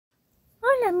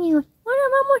amigos, ahora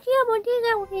vamos a ir a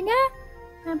Bodega Aurrera,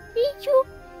 a PRICHOS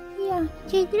y a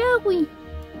CHEDRAUI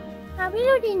a ver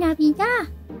lo de Navidad.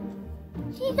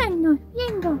 Síganos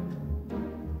viendo.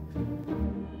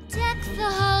 Deck the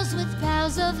halls with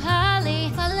boughs of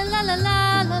holly, fa la la la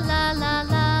la la la la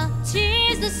la.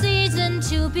 'Tis the season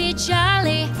to be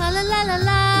jolly, fa la la la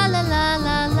la la la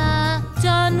la la.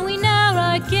 Don we now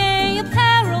our gay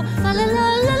apparel, fa la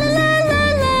la la la la la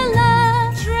la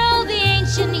la. Troll the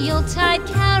ancient Yuletide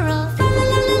carol, fa la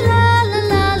la la la la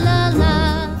la la la.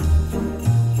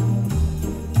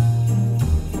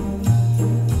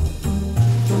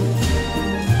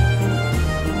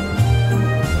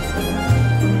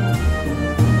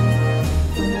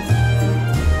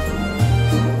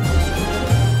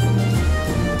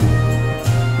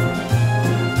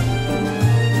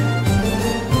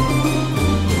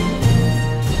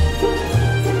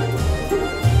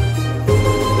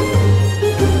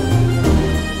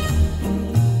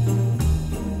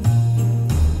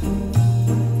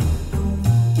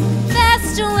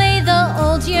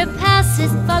 Year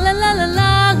passes, fa la la la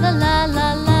la la la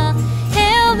la la.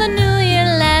 Hail the new year,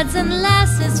 lads and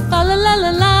lasses, fa la la la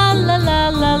la la la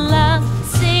la la.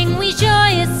 Sing we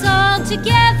joyous all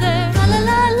together, fa la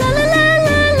la la la la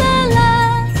la la la.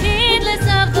 Heedless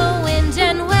of the wind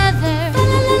and weather, fa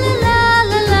la la la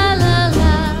la la la la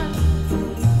la.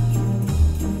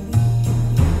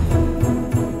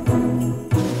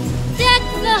 Deck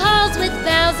the halls with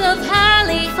boughs of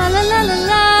holly, fa la la la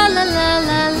la la la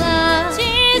la la.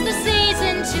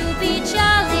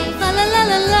 La la la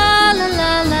la la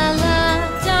la la la.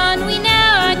 Don we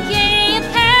now our gay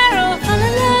apparel, fa la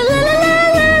la la la la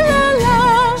la la la.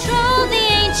 Troll the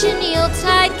ancient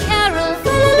Yuletide carol,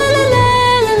 fa la la la la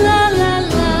la la la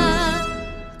la.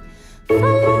 Fa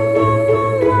la la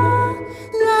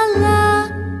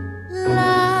la la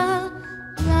la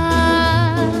la.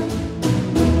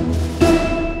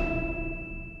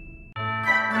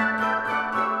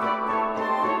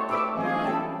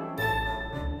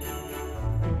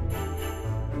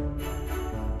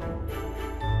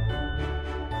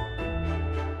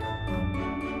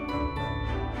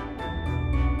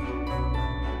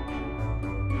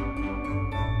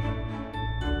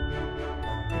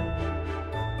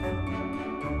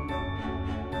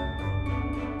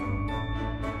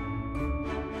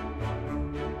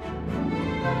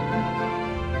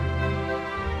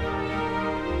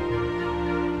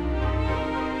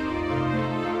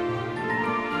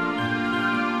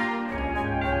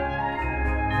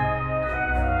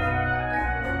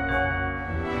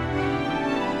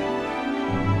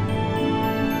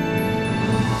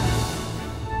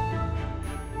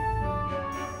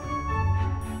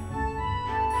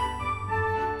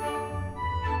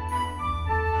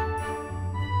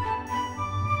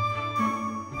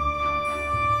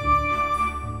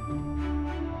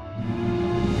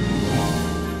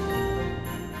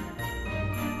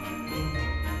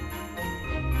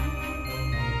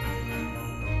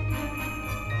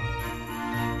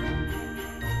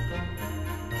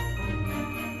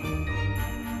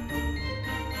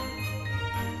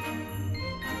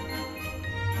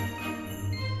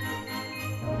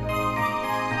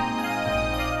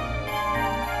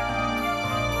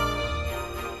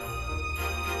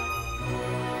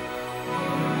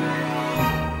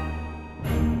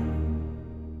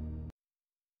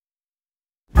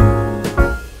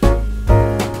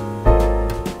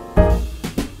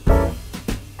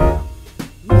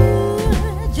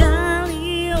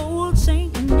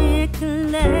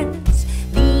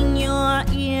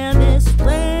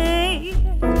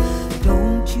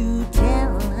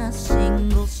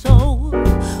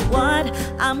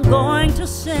 I'm going to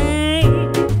say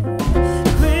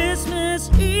Christmas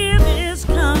Eve is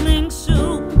coming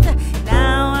soon.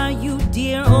 Now are you,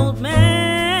 dear old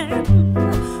man?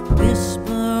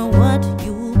 Whisper what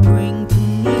you bring to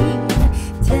me.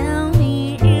 Tell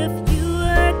me if you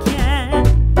can.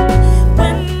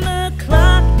 When the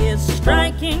clock is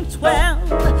striking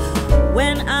 12,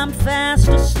 when I'm fast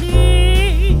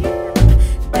asleep,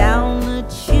 down the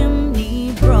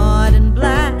chimney broad and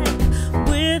black,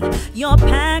 with your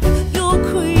pack you'll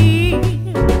creep.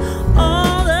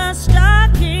 All the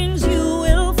stockings you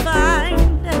will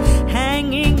find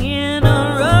hanging in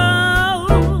a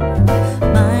row.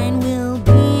 Mine will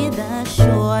be the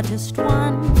shortest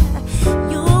one,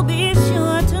 you'll be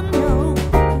sure to know.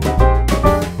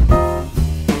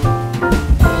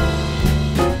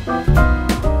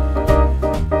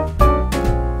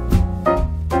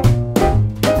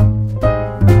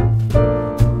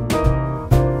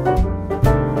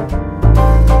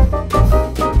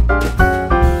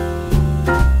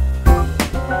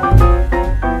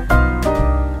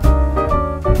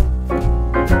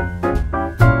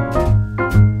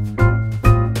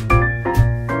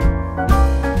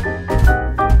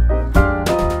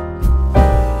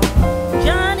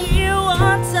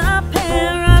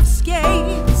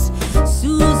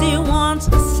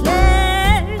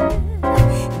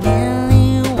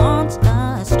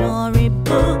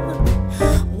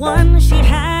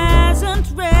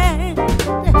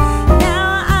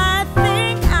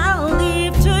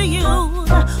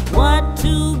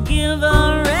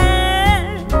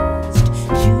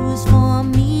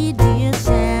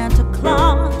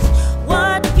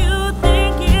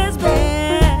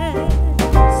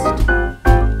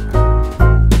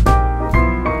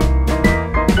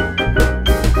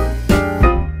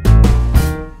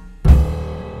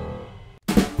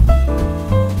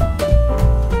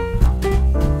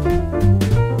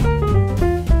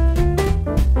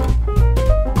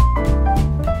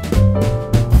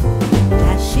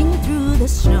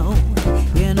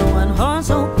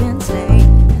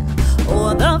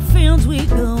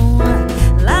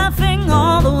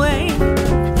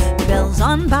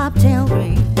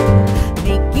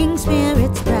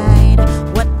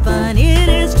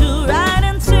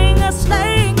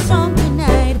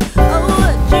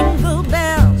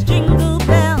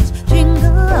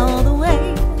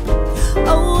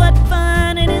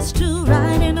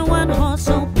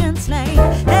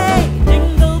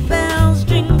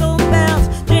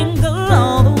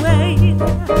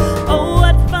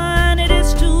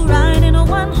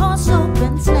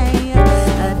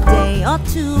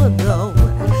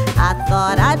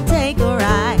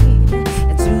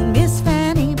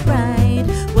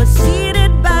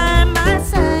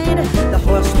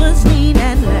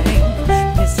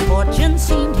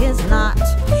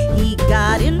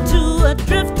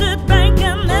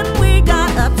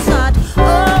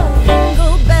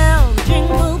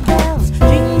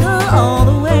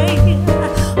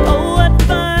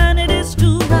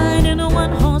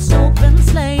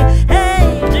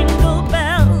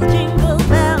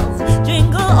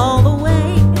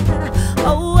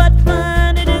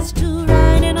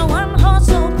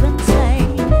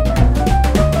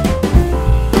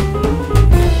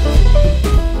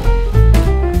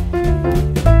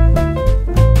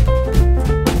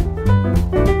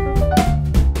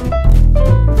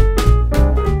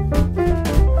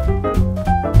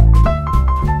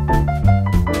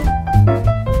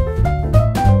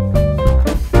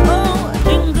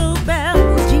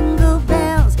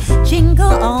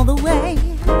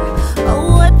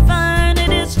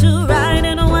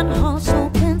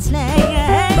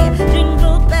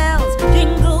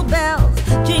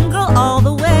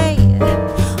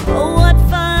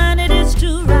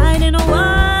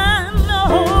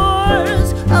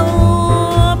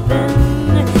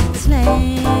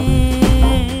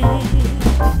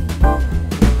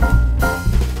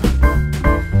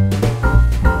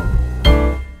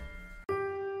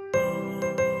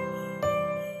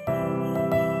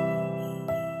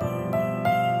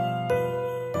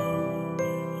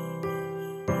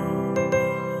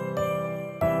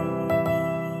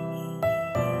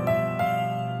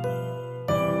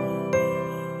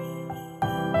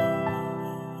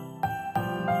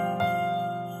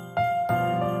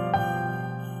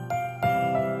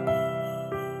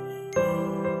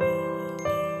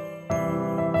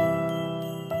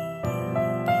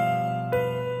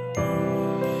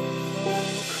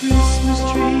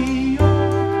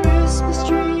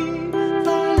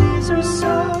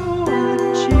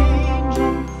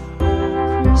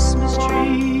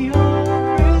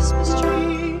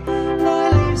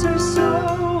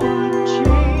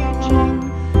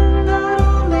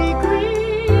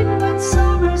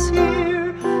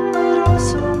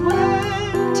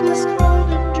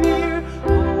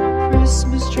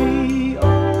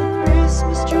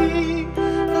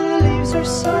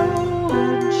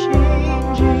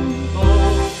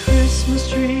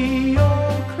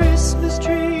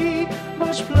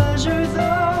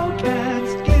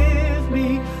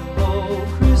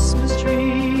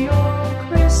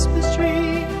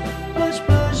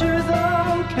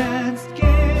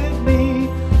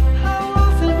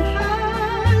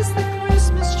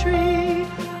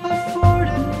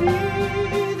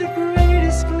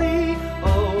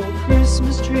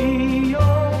 Christmas tree,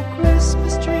 oh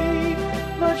Christmas tree,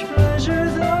 much pleasure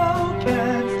thou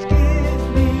canst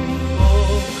give me.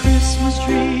 Oh Christmas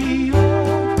tree,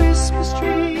 oh Christmas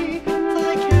tree,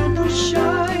 thy candle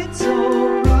shines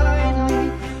so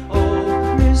brightly.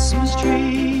 Oh Christmas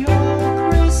tree, oh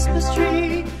Christmas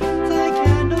tree, thy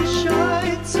candle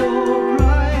shines so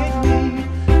brightly.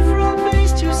 From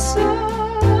base to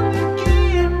summit,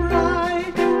 gay and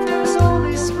bright, there's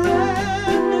only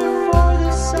splendor for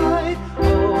the sight.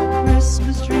 Oh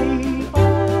Christmas tree,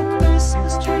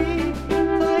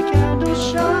 thy candle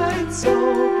shines so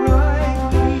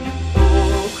brightly.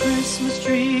 Oh Christmas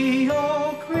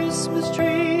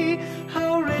tree,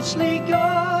 how richly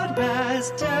God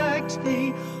has decked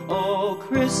thee. Oh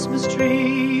Christmas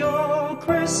tree,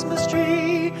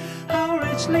 how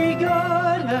richly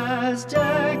God has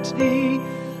decked thee.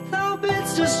 Thou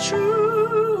bidst us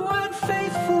true and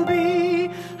faithful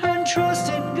be, and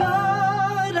trust in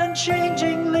God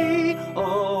unchangingly.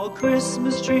 Oh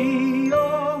Christmas tree,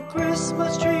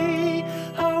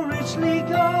 how richly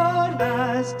God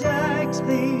has decked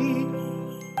thee.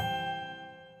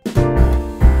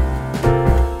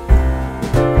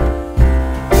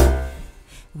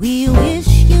 We wish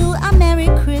you a Merry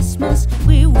Christmas.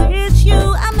 We wish you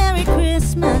a Merry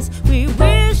Christmas. We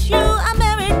wish you a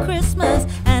Merry Christmas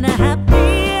and a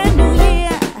Happy New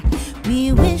Year.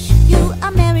 We wish you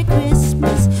a Merry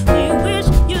Christmas. We wish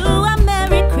you a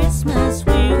Merry Christmas.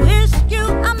 We wish you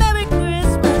a Merry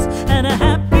Christmas and a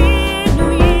Happy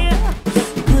New Year.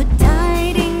 Good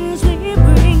tidings we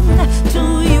bring to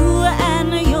you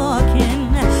and your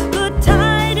kin. Good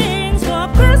tidings for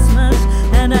Christmas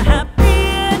and a Happy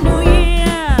New Year.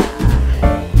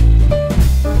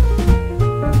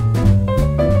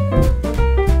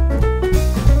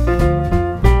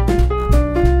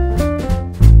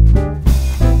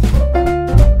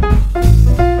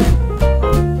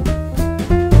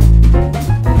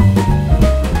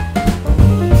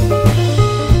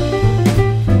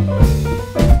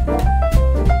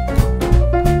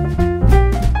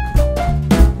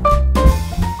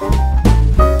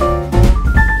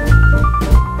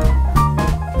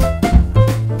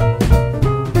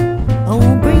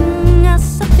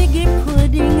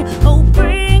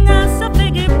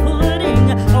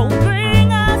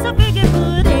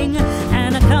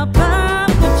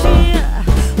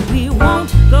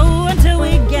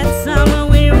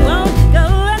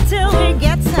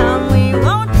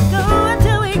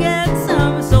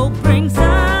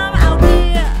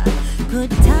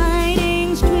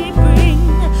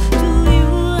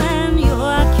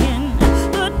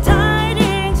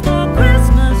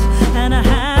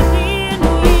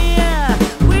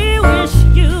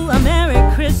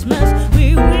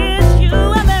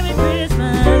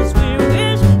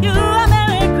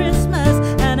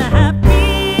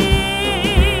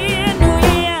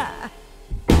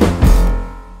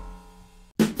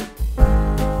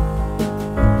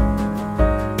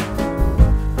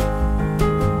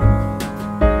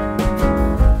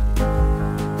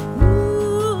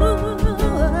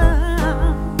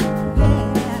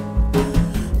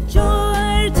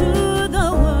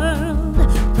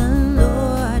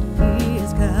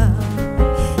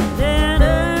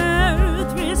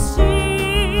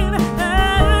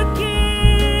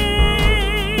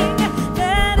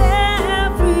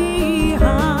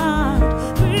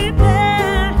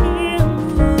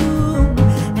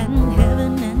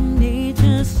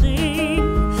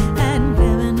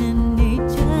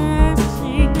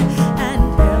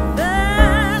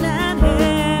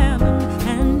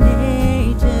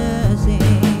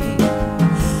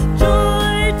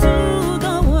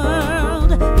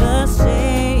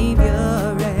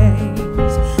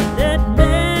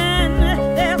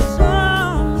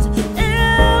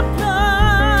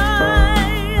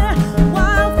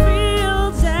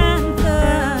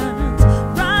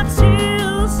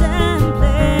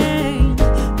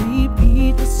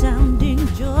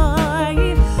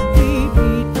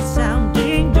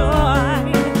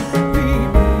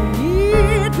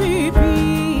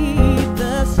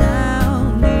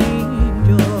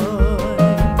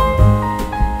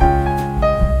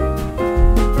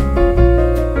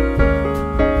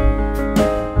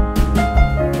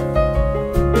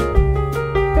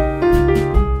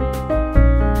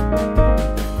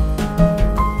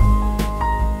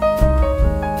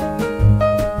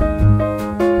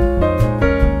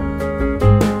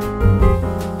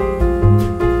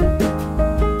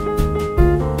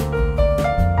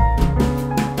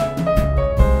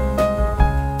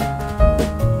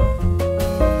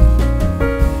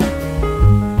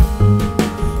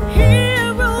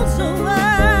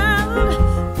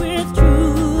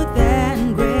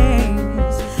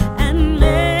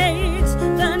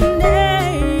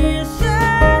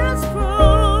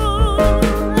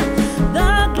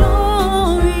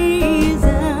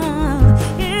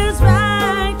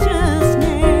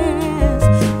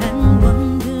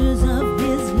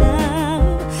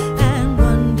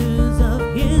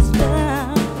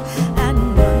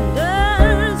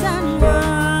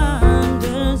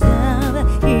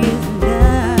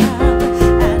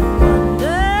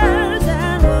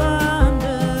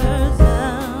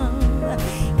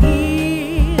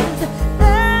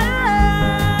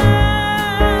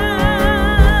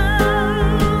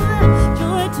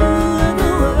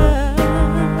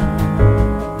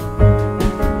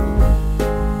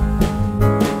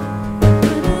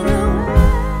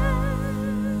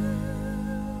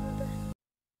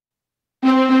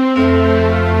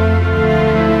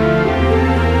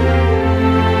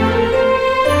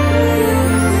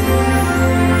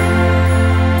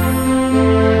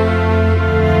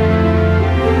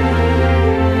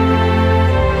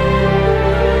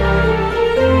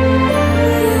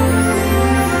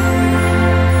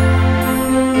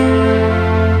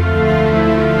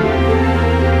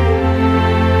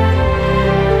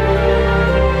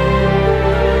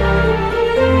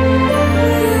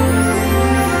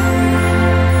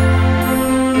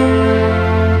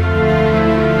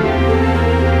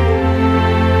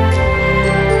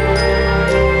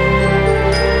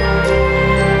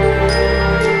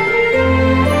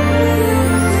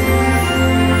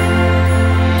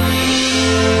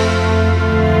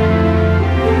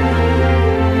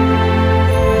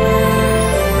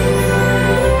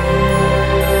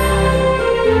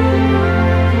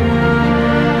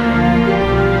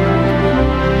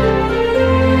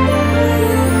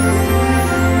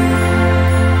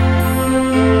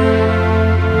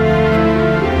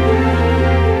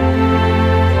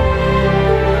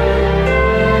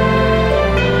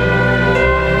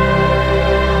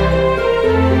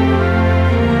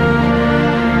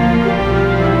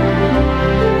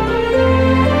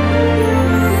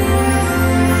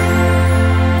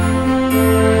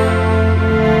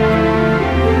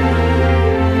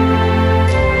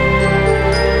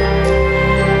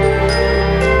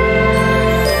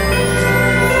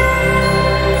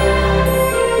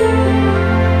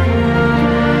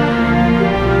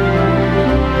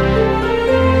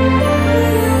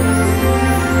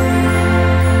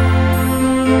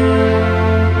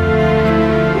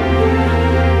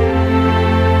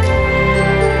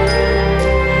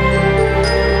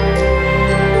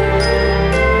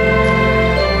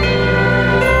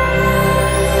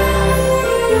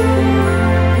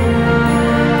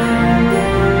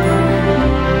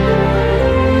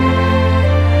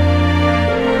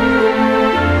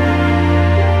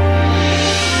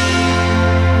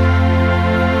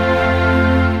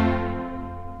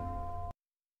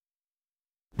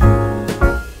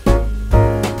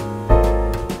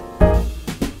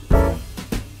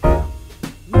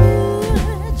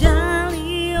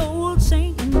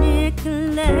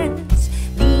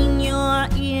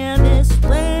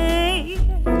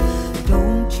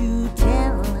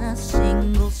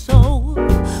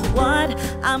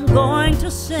 I'm going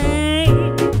to say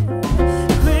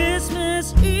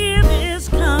Christmas Eve is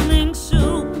coming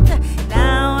soon.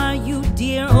 Now are you,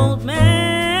 dear old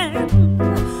man?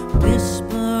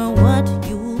 Whisper what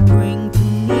you bring to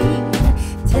me.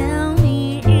 Tell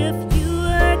me if you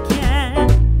can.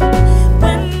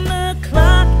 When the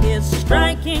clock is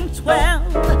striking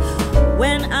 12,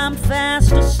 when I'm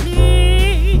fast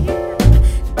asleep,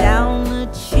 down the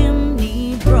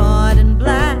chimney broad and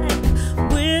black,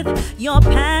 with your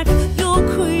pack you'll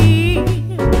creep.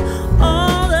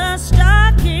 All the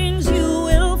stockings you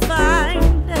will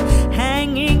find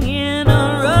hanging in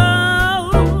a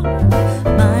row.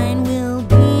 Mine will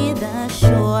be the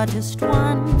shortest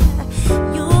one,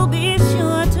 you'll be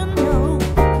sure to know.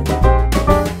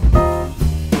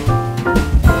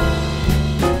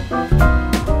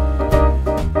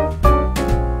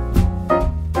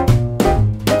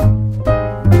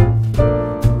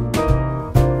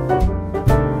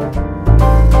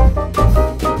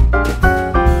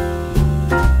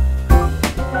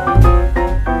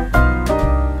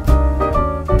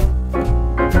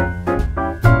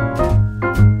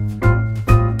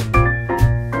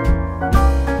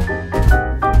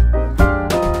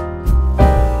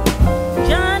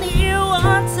 Johnny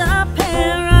wants a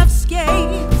pair of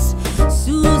skates,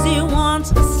 Susie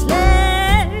wants a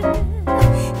sled,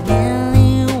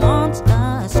 Nellie wants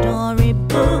a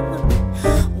storybook,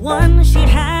 one she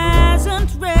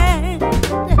hasn't read.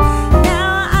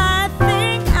 Now I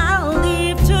think I'll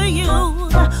leave to you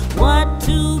what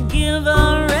to give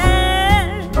a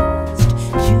rest.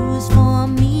 Choose for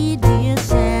me, dear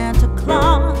Santa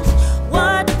Claus,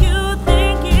 what you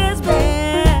think is best.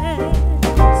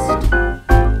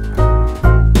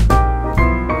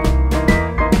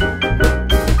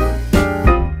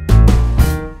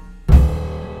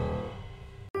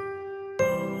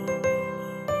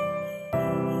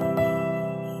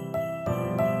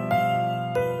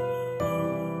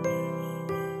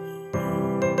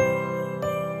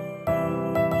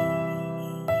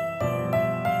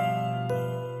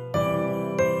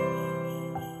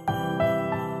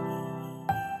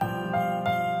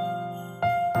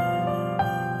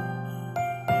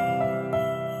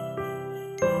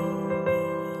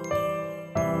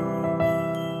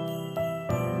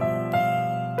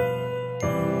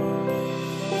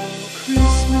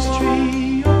 Christmas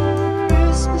tree, oh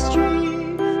Christmas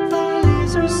tree, thy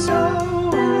leaves are so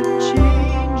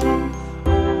unchanging.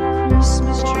 Oh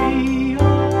Christmas tree,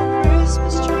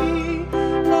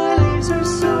 thy leaves are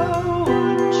so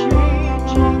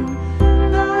unchanging.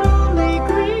 Not only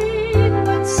green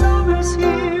when summer's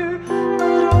here,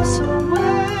 but also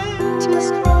when 'tis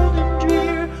cold and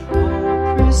drear.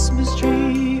 Oh Christmas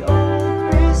tree,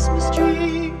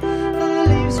 thy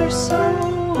leaves are so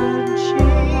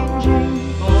unchanging.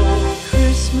 Oh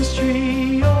Christmas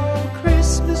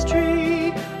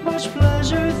tree, much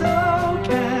pleasure thou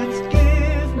canst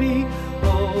give me.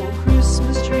 Oh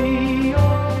Christmas tree,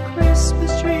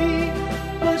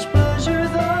 much pleasure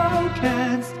thou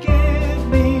canst give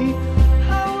me.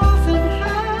 How often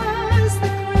has the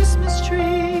Christmas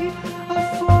tree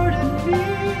afforded me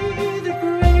the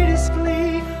greatest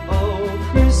glee. Oh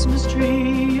Christmas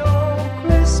tree,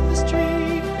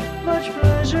 much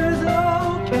pleasure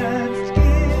thou canst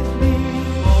give me.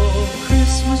 Oh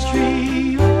Christmas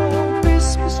tree,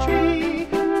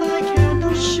 thy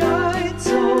candles shine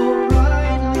so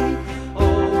brightly.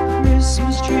 Oh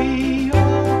Christmas tree,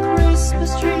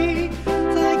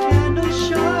 thy candles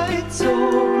shine so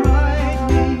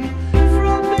brightly.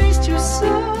 From base to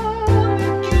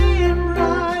summit, gay and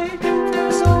bright,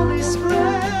 there's only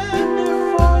splendor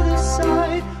for the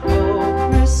sight. Oh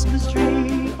Christmas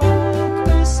tree,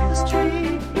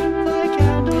 thy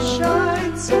candles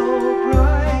shine so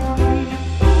brightly.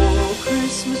 Oh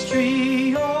Christmas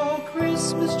tree,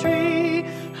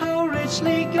 how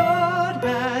richly God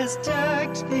has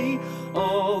decked thee.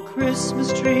 Oh Christmas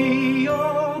tree,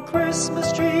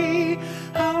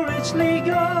 how richly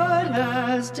God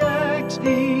has decked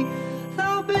thee.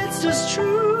 Thou bidst us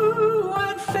true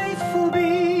and faithful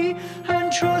be,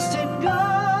 and trust in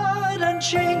God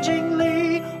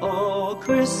unchangingly. Oh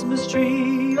Christmas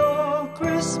tree,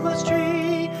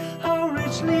 how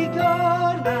richly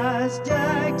God has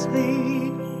decked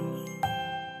thee.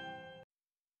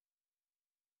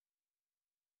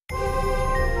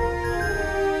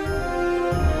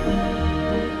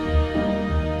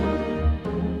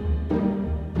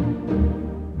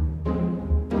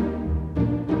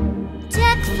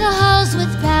 Deck the halls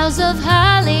with boughs of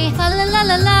holly, fa la la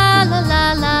la la la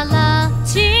la la la.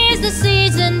 'Tis the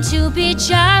season to be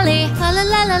jolly, fa la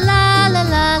la la la la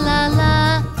la la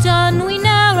la. Don we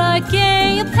now our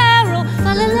gay apparel,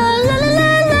 fa la la la la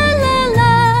la la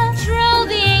la.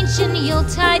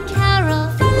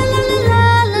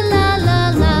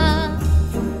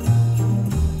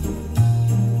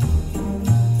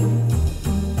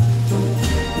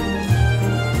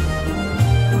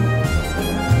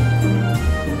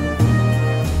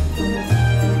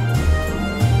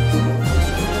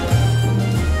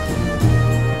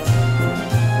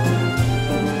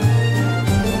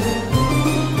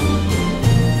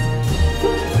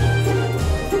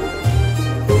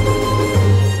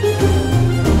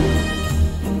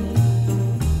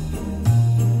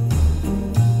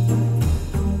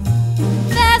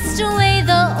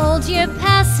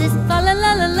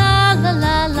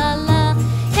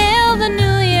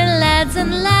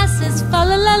 and lasses, fa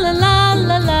la la la la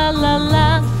la la la la.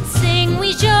 Sing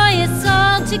we joyous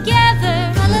all together,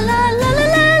 fa la la